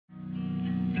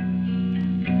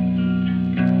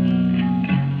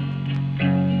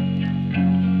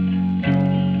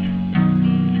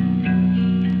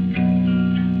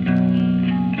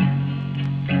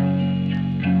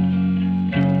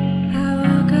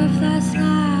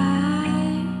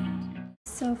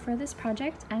for this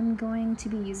project, I'm going to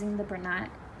be using the Bernat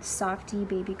Softy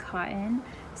Baby Cotton.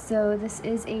 So this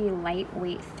is a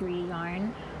lightweight 3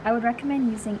 yarn. I would recommend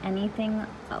using anything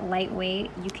lightweight.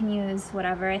 You can use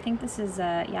whatever. I think this is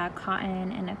a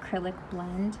cotton and acrylic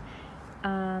blend.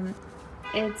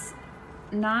 It's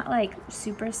not like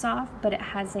super soft, but it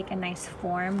has like a nice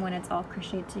form when it's all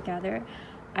crocheted together.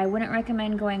 I wouldn't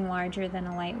recommend going larger than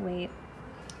a lightweight,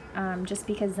 just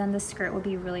because then the skirt will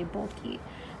be really bulky.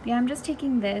 But yeah, I'm just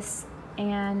taking this,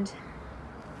 and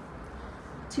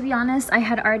to be honest, I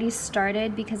had already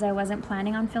started because I wasn't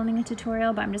planning on filming a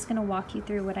tutorial, but I'm just gonna walk you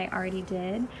through what I already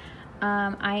did.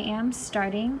 I am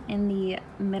starting in the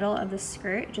middle of the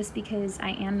skirt just because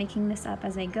I am making this up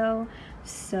as I go,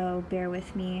 so bear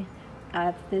with me.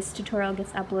 If this tutorial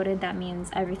gets uploaded, that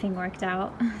means everything worked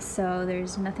out, so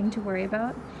there's nothing to worry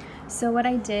about. So what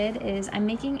I did is I'm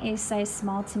making a size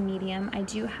small to medium. I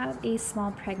do have a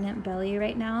small pregnant belly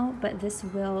right now, but this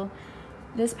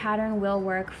pattern will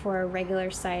work for a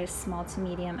regular size small to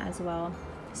medium as well.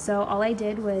 So all I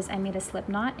did was I made a slip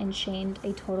knot and chained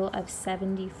a total of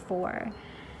 74.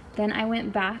 Then I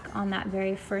went back on that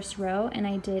very first row and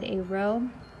I did a row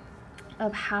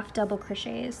of half double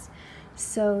crochets.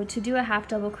 So to do a half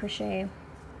double crochet,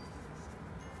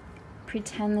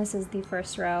 pretend this is the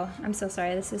first row. I'm so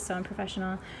sorry, this is so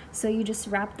unprofessional. So you just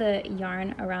wrap the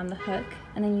yarn around the hook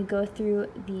and then you go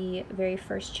through the very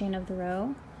first chain of the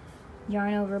row,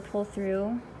 yarn over, pull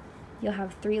through. You'll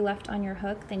have 3 left on your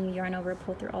hook, then you yarn over,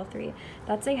 pull through all 3.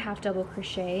 That's a half double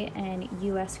crochet in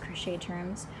US crochet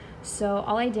terms. So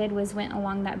all I did was went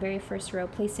along that very first row,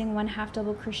 placing 1 half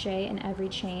double crochet in every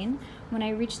chain. When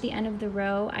I reached the end of the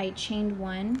row, I chained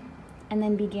 1 and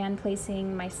then began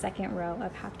placing my second row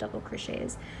of half double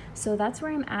crochets. So that's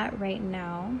where I'm at right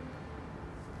now.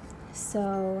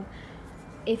 So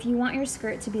if you want your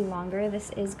skirt to be longer, this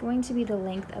is going to be the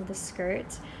length of the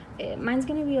skirt. Mine's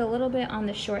going to be a little bit on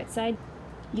the short side.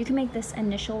 You can make this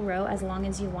initial row as long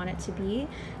as you want it to be,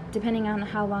 depending on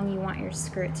how long you want your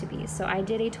skirt to be. So I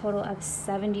did a total of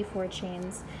 74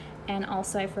 chains, and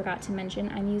also I forgot to mention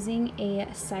I'm using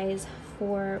a size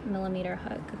 4mm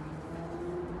hook.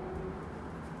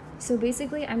 So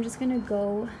basically I'm just going to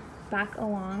go back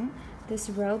along this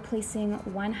row, placing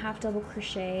 1 half double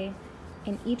crochet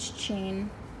in each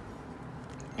chain,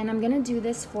 and I'm going to do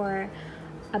this for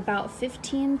about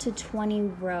 15 to 20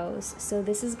 rows. So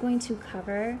this is going to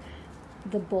cover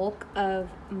the bulk of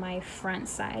my front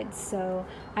side. So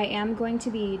I am going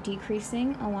to be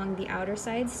decreasing along the outer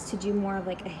sides to do more of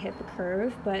like a hip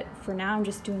curve, but for now I'm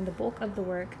just doing the bulk of the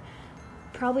work,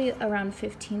 probably around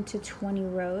 15 to 20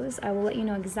 rows. I will let you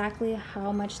know exactly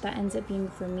how much that ends up being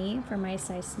for me for my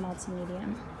size small to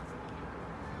medium.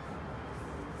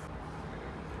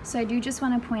 So I do just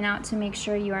want to point out to make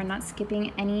sure you are not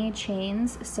skipping any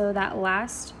chains, so that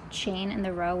last chain in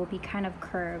the row will be kind of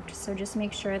curved. So just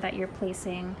make sure that you're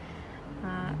placing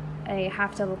a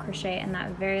half double crochet in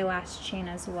that very last chain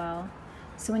as well.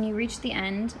 So when you reach the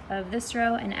end of this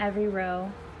row and every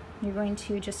row, you're going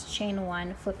to just chain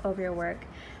 1, flip over your work,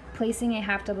 placing a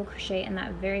half double crochet in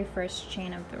that very first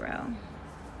chain of the row.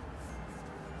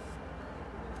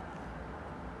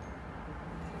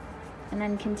 And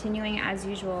then continuing as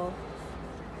usual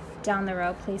down the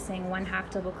row, placing 1 half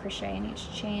double crochet in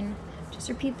each chain. Just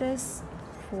repeat this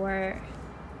for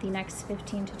the next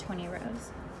 15 to 20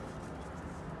 rows.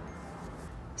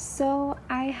 So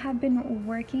I have been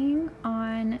working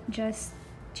on just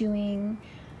doing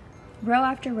row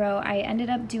after row. I ended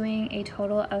up doing a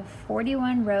total of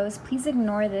 41 rows. Please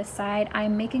ignore this side.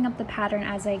 I'm making up the pattern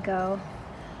as I go.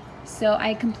 So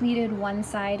I completed one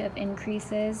side of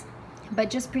increases, but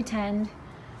just pretend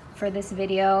for this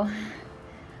video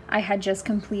I had just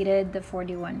completed the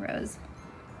 41 rows.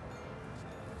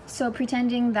 So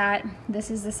pretending that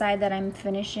this is the side that I'm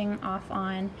finishing off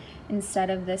on instead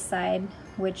of this side,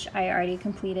 which I already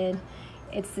completed,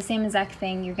 it's the same exact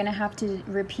thing. You're gonna have to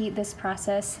repeat this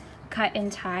process, cut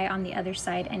and tie on the other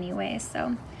side anyway.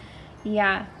 So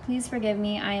yeah, please forgive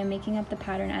me. I am making up the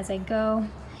pattern as I go,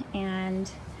 and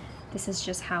this is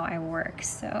just how I work.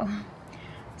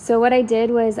 So what I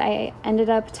did was I ended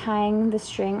up tying the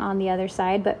string on the other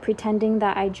side, but pretending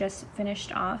that I just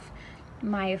finished off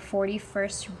my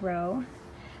 41st row.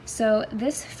 So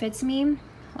this fits me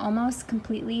almost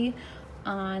completely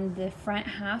on the front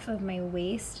half of my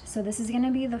waist. So this is going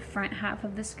to be the front half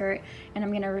of the skirt, and I'm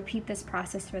going to repeat this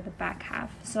process for the back half.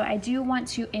 So I do want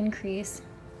to increase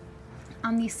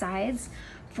on the sides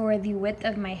for the width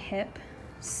of my hip.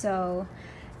 So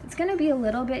it's going to be a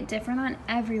little bit different on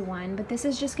everyone, but this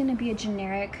is just going to be a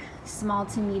generic small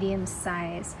to medium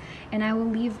size, and I will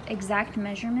leave exact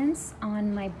measurements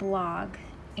on my blog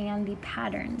and the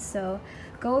pattern. So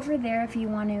go over there if you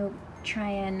want to try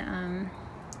and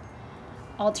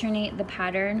alternate the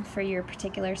pattern for your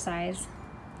particular size.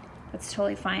 That's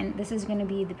totally fine. This is going to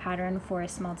be the pattern for a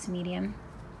small to medium.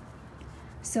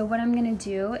 So what I'm going to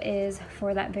do is,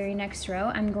 for that very next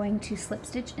row, I'm going to slip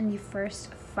stitch in the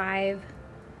first 5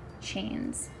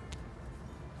 chains.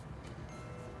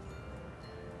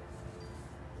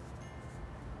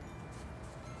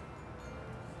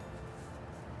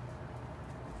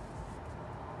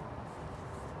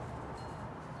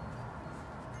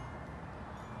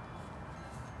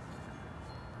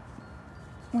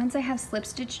 Once I have slip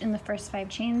stitched in the first 5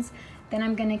 chains, then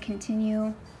I'm going to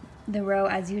continue the row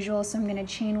as usual. So I'm going to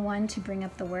chain 1 to bring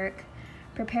up the work,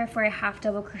 prepare for a half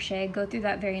double crochet, go through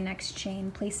that very next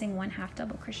chain, placing 1 half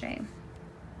double crochet.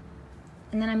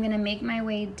 And then I'm going to make my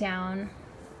way down,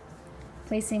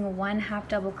 placing 1 half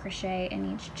double crochet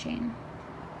in each chain.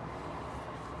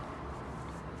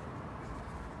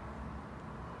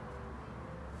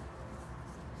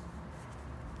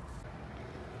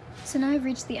 So now I've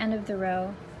reached the end of the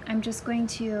row. I'm just going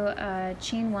to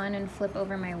chain 1 and flip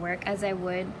over my work as I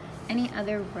would any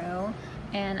other row,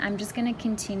 and I'm just going to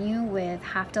continue with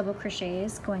half double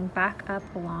crochets going back up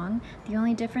along. The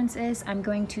only difference is I'm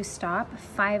going to stop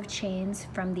 5 chains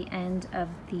from the end of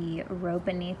the row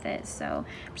beneath it. So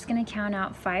I'm just going to count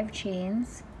out 5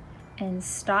 chains and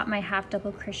stop my half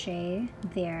double crochet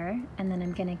there, and then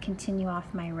I'm going to continue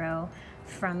off my row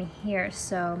from here.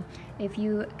 So if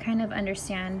you kind of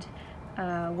understand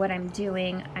what I'm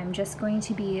doing, I'm just going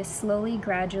to be slowly,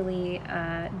 gradually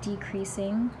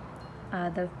decreasing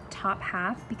the top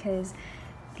half, because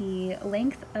the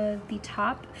length of the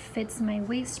top fits my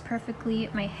waist perfectly.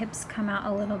 My hips come out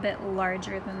a little bit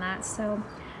larger than that, so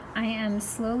I am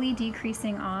slowly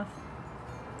decreasing off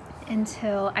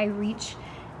until I reach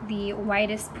the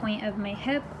widest point of my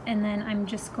hip, and then I'm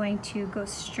just going to go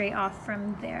straight off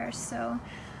from there. So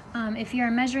if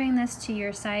you're measuring this to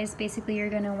your size, basically you're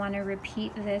going to want to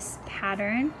repeat this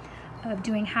pattern of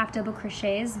doing half double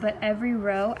crochets, but every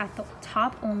row at the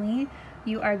top only,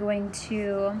 you are going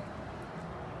to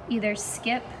either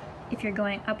skip. If you're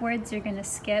going upwards, you're going to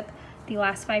skip the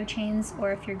last 5 chains,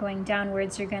 or if you're going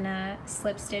downwards, you're going to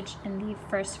slip stitch in the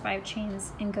first 5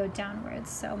 chains and go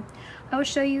downwards. So I will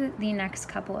show you the next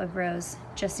couple of rows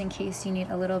just in case you need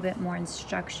a little bit more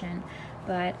instruction,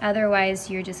 but otherwise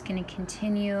you're just going to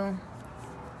continue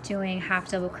doing half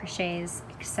double crochets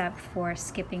except for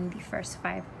skipping the first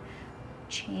 5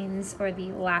 chains or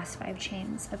the last 5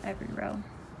 chains of every row.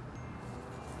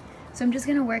 So I'm just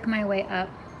going to work my way up,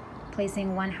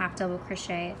 placing 1 half double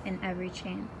crochet in every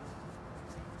chain.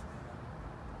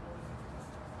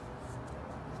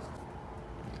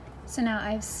 So now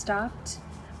I've stopped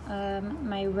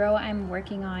my row I'm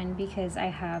working on because I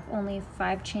have only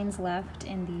 5 chains left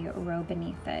in the row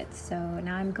beneath it. So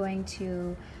now I'm going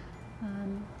to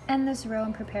end this row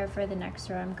and prepare for the next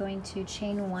row. I'm going to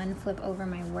chain 1, flip over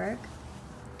my work.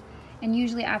 And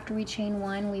usually after we chain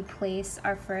 1, we place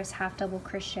our first half double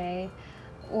crochet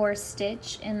or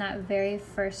stitch in that very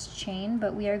first chain,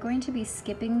 but we are going to be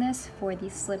skipping this for the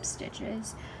slip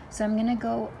stitches. So I'm going to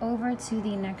go over to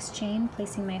the next chain,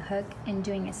 placing my hook and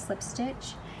doing a slip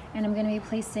stitch, and I'm going to be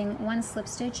placing 1 slip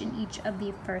stitch in each of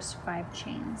the first 5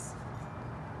 chains.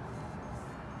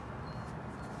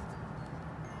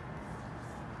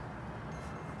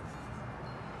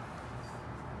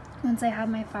 Once I have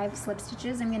my 5 slip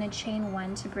stitches, I'm going to chain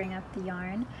 1 to bring up the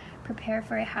yarn, prepare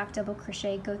for a half double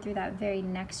crochet, go through that very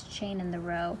next chain in the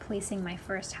row, placing my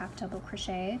first half double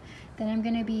crochet. Then I'm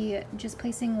going to be just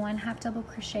placing 1 half double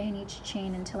crochet in each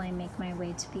chain until I make my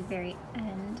way to the very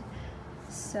end.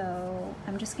 So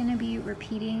I'm just going to be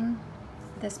repeating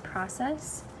this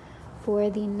process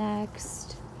for the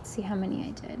next, let's see how many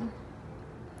I did.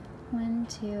 1,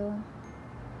 2,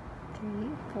 3,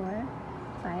 4,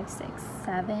 5, 6,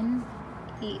 7,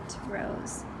 8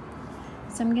 rows.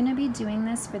 So I'm going to be doing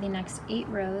this for the next 8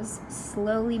 rows,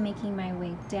 slowly making my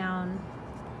way down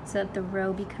so that the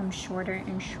row becomes shorter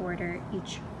and shorter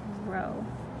each row.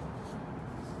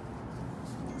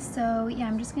 So yeah,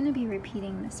 I'm just going to be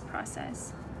repeating this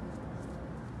process.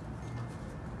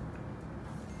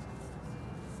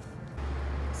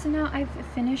 So now I've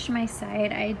finished my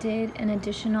side. I did an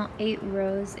additional 8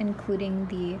 rows, including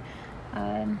the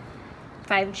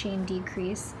 5 chain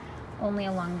decrease only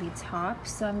along the top.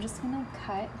 So I'm just going to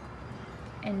cut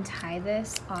and tie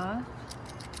this off.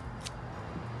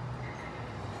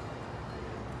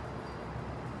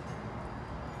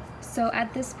 So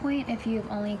at this point, if you've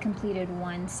only completed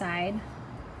one side,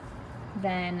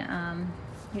 then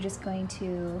you're just going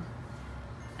to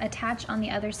attach on the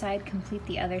other side, complete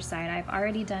the other side. I've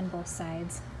already done both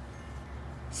sides.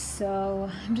 So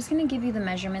I'm just gonna give you the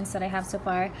measurements that I have so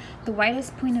far. The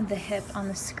widest point of the hip on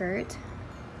the skirt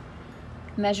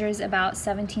measures about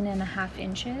 17.5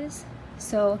 inches.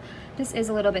 So this is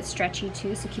a little bit stretchy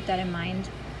too, so keep that in mind.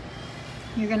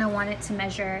 You're gonna want it to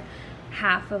measure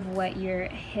half of what your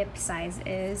hip size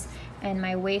is, and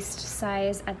my waist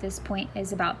size at this point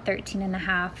is about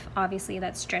 13.5. Obviously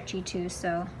that's stretchy too,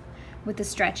 so with the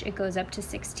stretch it goes up to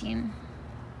 16.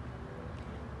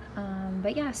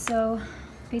 But yeah, so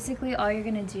basically all you're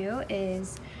gonna do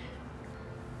is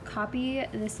copy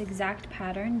this exact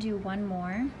pattern, do one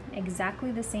more,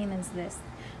 exactly the same as this.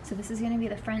 So this is gonna be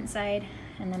the front side,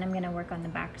 and then I'm gonna work on the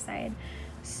back side.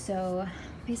 So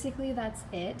basically that's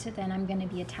it. Then I'm gonna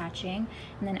be attaching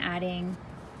and then adding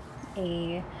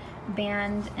a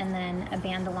band, and then a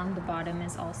band along the bottom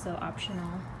is also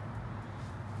optional.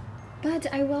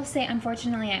 But I will say,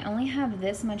 unfortunately, I only have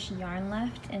this much yarn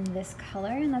left in this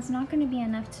color, and that's not going to be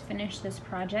enough to finish this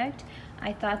project.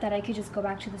 I thought that I could just go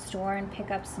back to the store and pick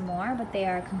up some more, but they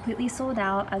are completely sold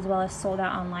out, as well as sold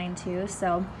out online too.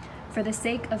 So for the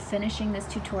sake of finishing this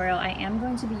tutorial, I am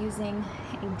going to be using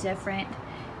a different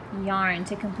yarn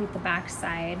to complete the back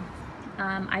side.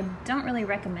 I don't really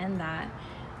recommend that.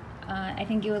 I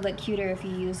think it would look cuter if you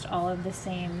used all of the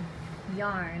same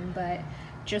yarn, but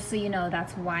just so you know,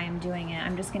 that's why I'm doing it.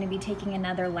 I'm just going to be taking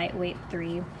another lightweight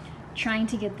 3, trying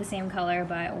to get the same color,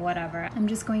 but whatever. I'm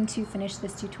just going to finish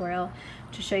this tutorial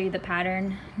to show you the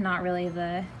pattern, not really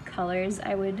the colors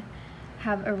I would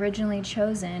have originally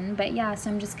chosen. But yeah, so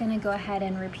I'm just going to go ahead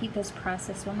and repeat this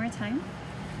process one more time,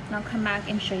 and I'll come back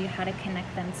and show you how to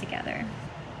connect them together.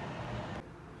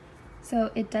 So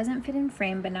it doesn't fit in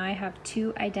frame, but now I have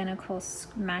 2 identical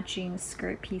matching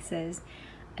skirt pieces.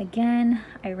 Again,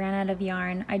 I ran out of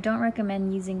yarn. I don't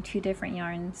recommend using 2 different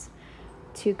yarns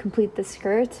to complete the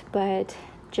skirt, but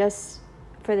just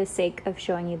for the sake of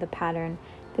showing you the pattern,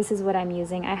 this is what I'm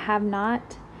using. I have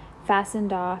not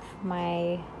fastened off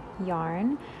my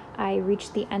yarn. I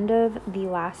reached the end of the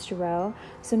last row,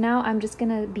 so now I'm just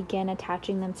gonna begin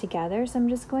attaching them together. So I'm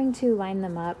just going to line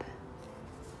them up,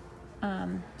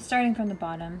 starting from the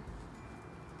bottom.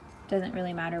 Doesn't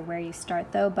really matter where you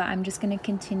start though, but I'm just going to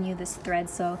continue this thread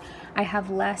so I have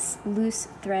less loose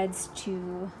threads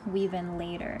to weave in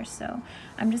later. So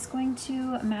I'm just going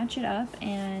to match it up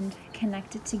and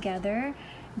connect it together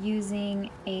using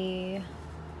a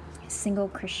single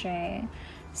crochet.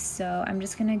 So I'm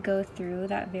just going to go through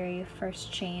that very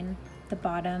first chain, the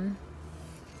bottom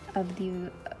of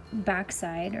the back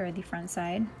side or the front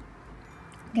side.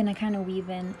 I'm going to kind of weave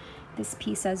in this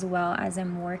piece as well as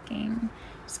I'm working.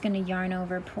 Just going to yarn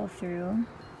over, pull through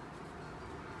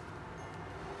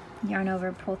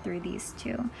these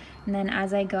 2, and then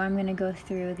as I go, I'm going to go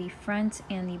through the front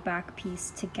and the back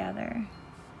piece together.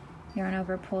 Yarn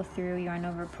over, pull through, yarn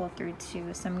over, pull through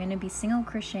 2. So I'm going to be single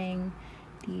crocheting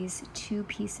these 2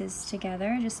 pieces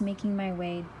together, just making my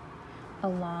way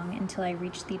along until I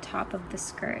reach the top of the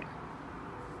skirt.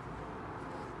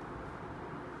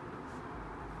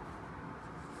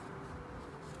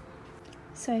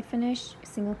 So I finished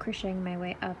single crocheting my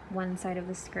way up one side of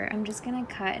the skirt. I'm just going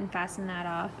to cut and fasten that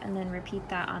off and then repeat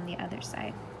that on the other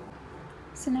side.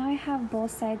 So now I have both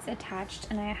sides attached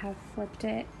and I have flipped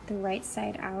it the right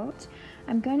side out.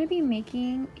 I'm going to be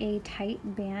making a tight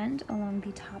band along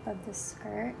the top of the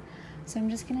skirt. So I'm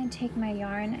just going to take my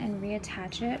yarn and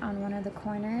reattach it on one of the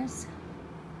corners.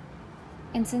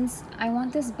 And since I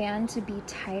want this band to be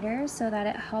tighter so that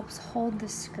it helps hold the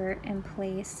skirt in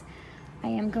place, I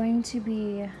am going to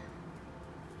be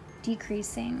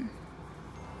decreasing.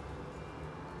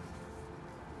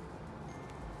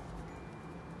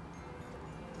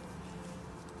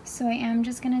 So I am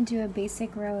just going to do a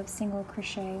basic row of single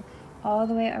crochet all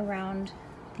the way around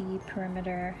the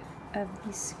perimeter of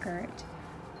the skirt.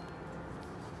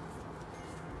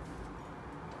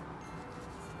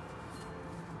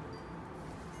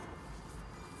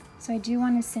 So I do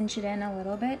want to cinch it in a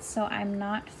little bit so I'm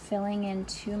not filling in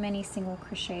too many single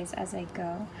crochets as I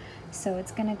go. So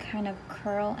it's going to kind of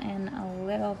curl in a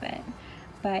little bit,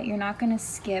 but you're not going to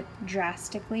skip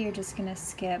drastically, you're just going to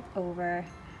skip over.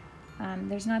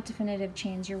 There's not definitive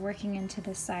chains, you're working into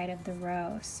the side of the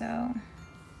row, so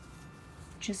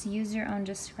just use your own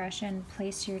discretion,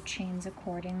 place your chains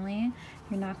accordingly.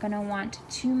 You're not going to want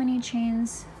too many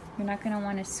chains, you're not going to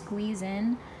want to squeeze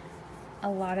in a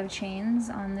lot of chains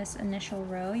on this initial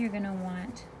row. You're going to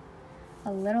want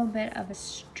a little bit of a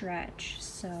stretch,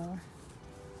 so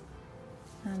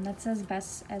that's as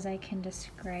best as I can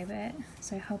describe it,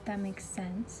 so I hope that makes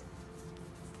sense.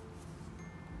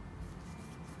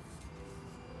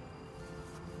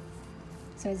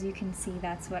 So as you can see,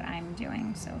 that's what I'm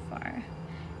doing so far.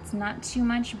 It's not too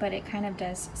much, but it kind of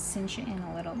does cinch it in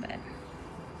a little bit.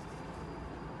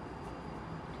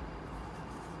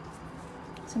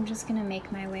 So I'm just gonna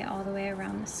make my way all the way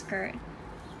around the skirt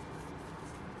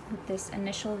with this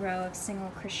initial row of single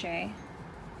crochet.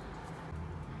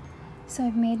 So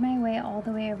I've made my way all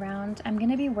the way around. I'm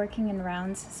gonna be working in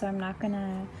rounds, so I'm not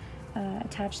gonna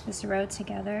attach this row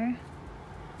together.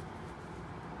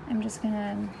 I'm just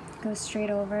gonna go straight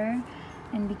over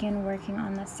and begin working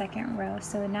on the second row.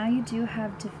 So now you do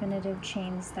have definitive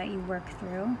chains that you work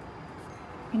through.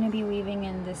 I'm gonna be weaving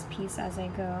in this piece as I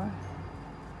go.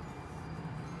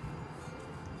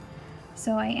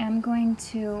 So I am going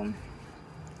to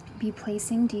be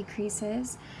placing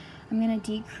decreases. I'm gonna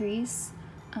decrease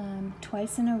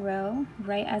twice in a row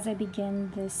right as I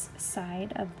begin this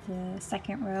side of the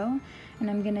second row, and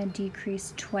I'm gonna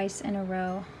decrease twice in a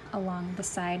row along the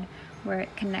side where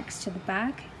it connects to the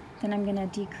back. Then I'm gonna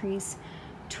decrease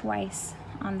twice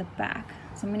on the back.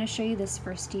 So I'm gonna show you this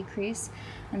first decrease,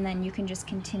 and then you can just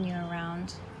continue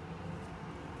around.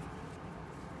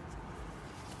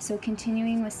 So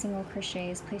continuing with single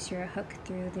crochets, place your hook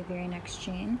through the very next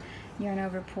chain, yarn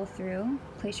over, pull through,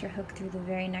 place your hook through the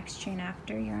very next chain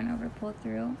after, yarn over, pull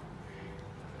through,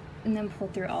 and then pull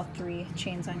through all 3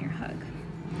 chains on your hook.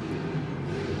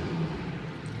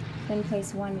 Then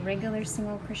place 1 regular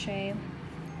single crochet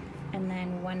and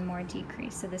then 1 more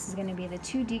decrease. So this is going to be the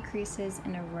 2 decreases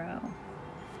in a row.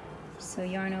 So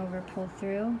yarn over, pull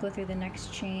through, go through the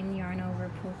next chain, yarn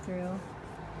over, pull through,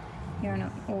 yarn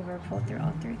over, pull through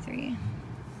all through 3.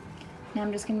 Now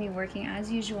I'm just going to be working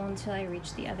as usual until I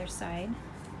reach the other side,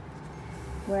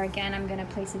 where again I'm going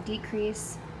to place a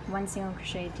decrease, 1 single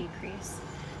crochet, decrease.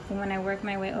 Then when I work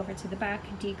my way over to the back,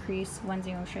 decrease, 1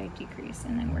 single crochet, decrease,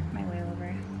 and then work my way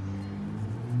over.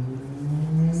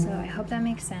 So I hope that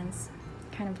makes sense.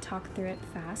 Kind of talk through it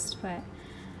fast, but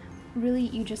really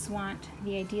you just want,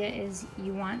 the idea is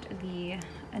you want the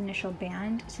initial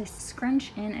band to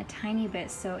scrunch in a tiny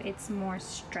bit so it's more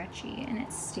stretchy and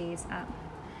it stays up.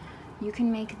 You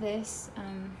can make this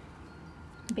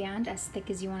band as thick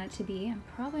as you want it to be. I'm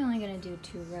probably only going to do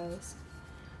 2 rows.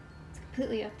 It's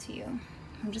completely up to you.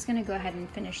 I'm just going to go ahead and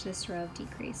finish this row of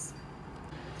decrease.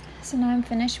 So now I'm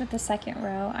finished with the second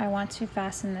row. I want to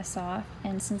fasten this off,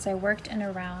 and since I worked in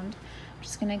a round, I'm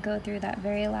just going to go through that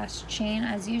very last chain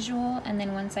as usual, and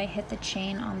then once I hit the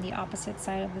chain on the opposite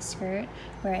side of the skirt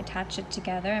where I attach it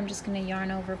together, I'm just going to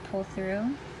yarn over, pull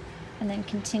through, and then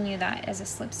continue that as a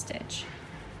slip stitch.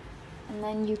 And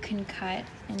then you can cut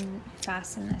and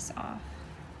fasten this off.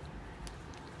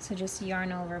 So just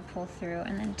yarn over, pull through,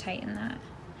 and then tighten that.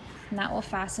 And that will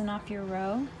fasten off your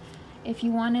row. If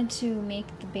you wanted to make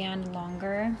the band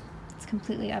longer, it's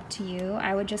completely up to you.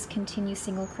 I would just continue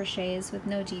single crochets with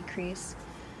no decrease.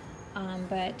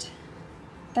 But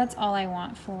that's all I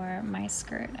want for my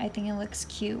skirt. I think it looks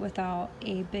cute without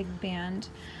a big band.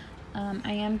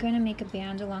 I am going to make a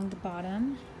band along the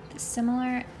bottom.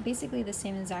 Similar, basically the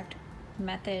same exact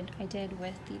method I did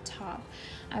with the top.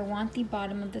 I want the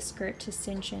bottom of the skirt to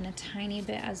cinch in a tiny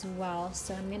bit as well,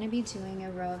 so I'm going to be doing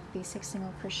a row of basic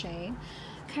single crochet,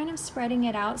 kind of spreading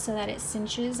it out so that it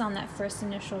cinches on that first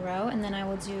initial row, and then I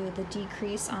will do the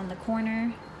decrease on the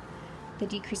corner, the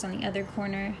decrease on the other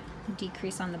corner, the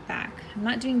decrease on the back. I'm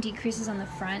not doing decreases on the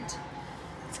front.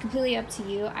 It's completely up to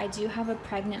you. I do have a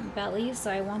pregnant belly, so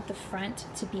I want the front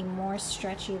to be more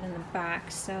stretchy than the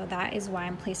back, so that is why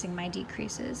I'm placing my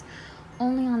decreases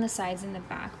only on the sides and the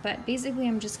back. But basically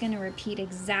I'm just going to repeat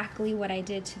exactly what I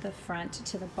did to the front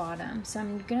to the bottom, so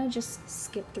I'm going to just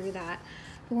skip through that.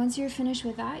 But once you're finished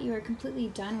with that, you are completely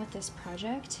done with this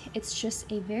project. It's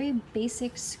just a very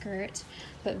basic skirt,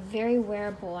 but very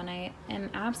wearable, and I am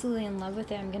absolutely in love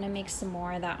with it. I'm going to make some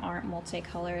more that aren't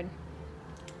multicolored.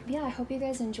 Yeah, I hope you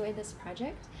guys enjoyed this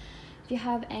project. If you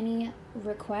have any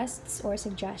requests or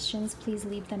suggestions, please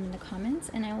leave them in the comments,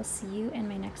 and I will see you in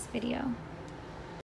my next video.